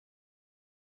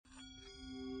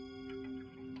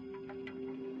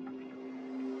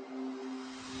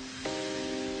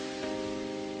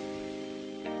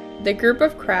The group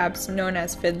of crabs known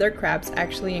as fiddler crabs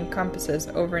actually encompasses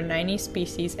over 90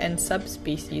 species and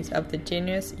subspecies of the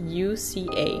genus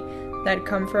Eucea that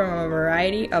come from a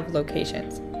variety of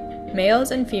locations.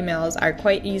 Males and females are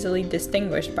quite easily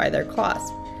distinguished by their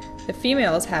claws. The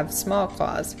females have small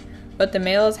claws, but the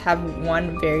males have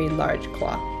one very large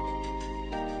claw.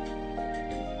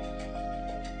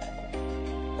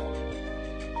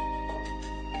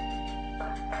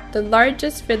 The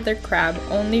largest fiddler crab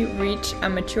only reach a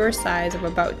mature size of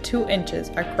about 2 inches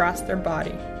across their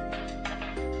body.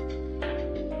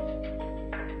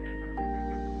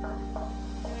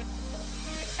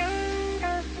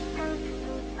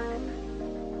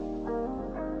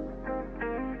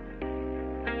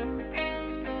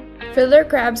 Fiddler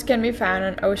crabs can be found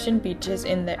on ocean beaches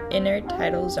in the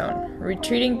intertidal zone,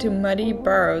 retreating to muddy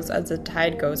burrows as the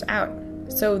tide goes out.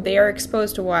 So they are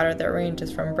exposed to water that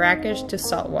ranges from brackish to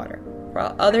saltwater,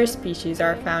 while other species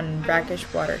are found in brackish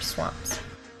water swamps.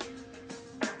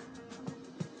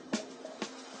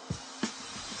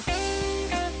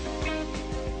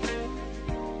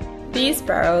 These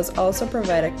burrows also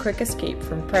provide a quick escape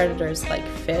from predators like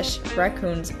fish,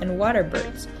 raccoons, and water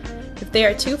birds. If they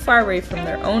are too far away from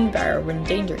their own burrow when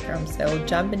danger comes, they will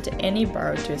jump into any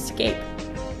burrow to escape.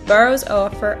 Burrows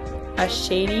offer a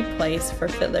shady place for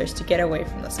fiddlers to get away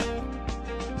from the sun.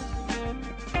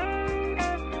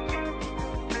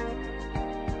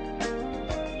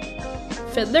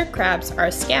 Fiddler crabs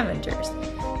are scavengers,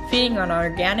 feeding on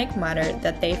organic matter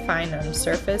that they find on the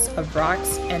surface of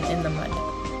rocks and in the mud.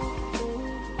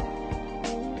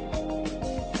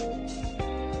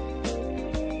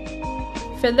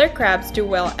 Fiddler crabs do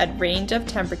well at range of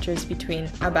temperatures between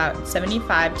about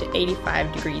 75 to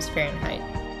 85 degrees Fahrenheit.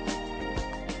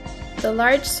 The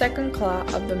large second claw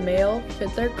of the male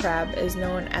fiddler crab is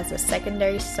known as a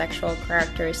secondary sexual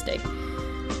characteristic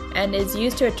and is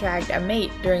used to attract a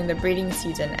mate during the breeding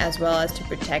season as well as to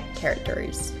protect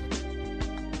territories.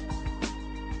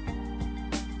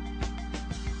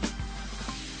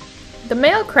 The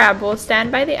male crab will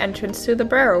stand by the entrance to the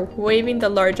burrow, waving the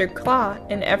larger claw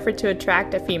in effort to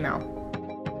attract a female.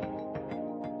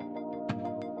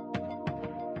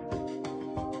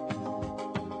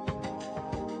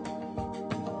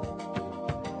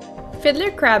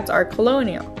 Fiddler crabs are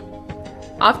colonial,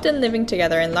 often living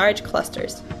together in large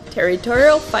clusters.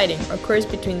 Territorial fighting occurs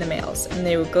between the males, and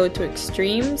they will go to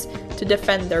extremes to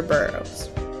defend their burrows.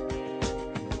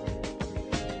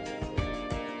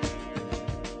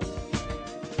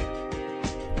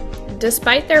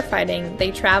 Despite their fighting,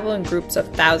 they travel in groups of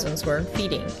thousands when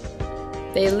feeding.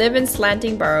 They live in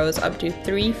slanting burrows up to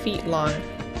 3 feet long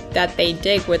that they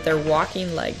dig with their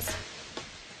walking legs.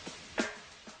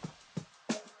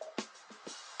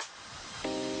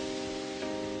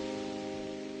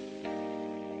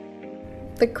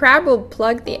 The crab will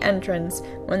plug the entrance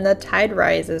when the tide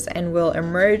rises and will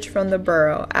emerge from the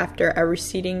burrow after a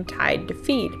receding tide to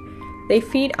feed. They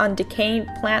feed on decaying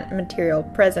plant material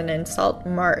present in salt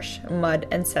marsh, mud,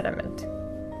 and sediment.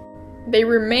 They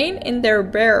remain in their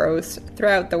burrows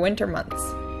throughout the winter months.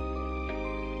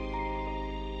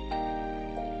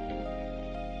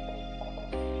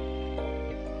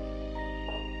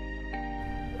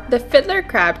 The fiddler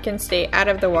crab can stay out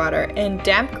of the water in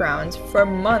damp grounds for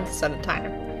months at a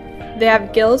time. They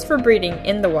have gills for breathing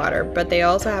in the water, but they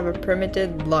also have a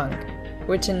primitive lung,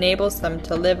 which enables them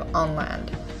to live on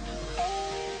land.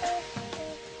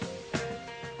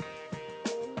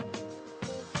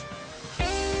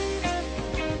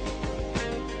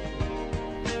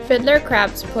 Fiddler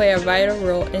crabs play a vital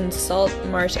role in salt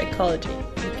marsh ecology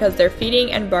because their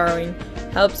feeding and burrowing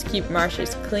helps keep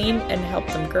marshes clean and help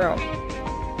them grow.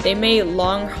 They make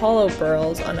long hollow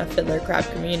burrows on a fiddler crab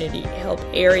community, help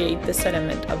aerate the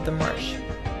sediment of the marsh.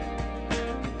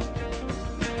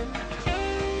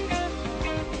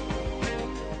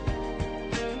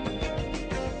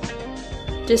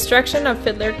 Destruction of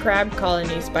fiddler crab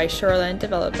colonies by shoreline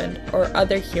development or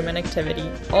other human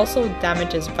activity also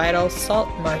damages vital salt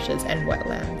marshes and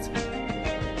wetlands.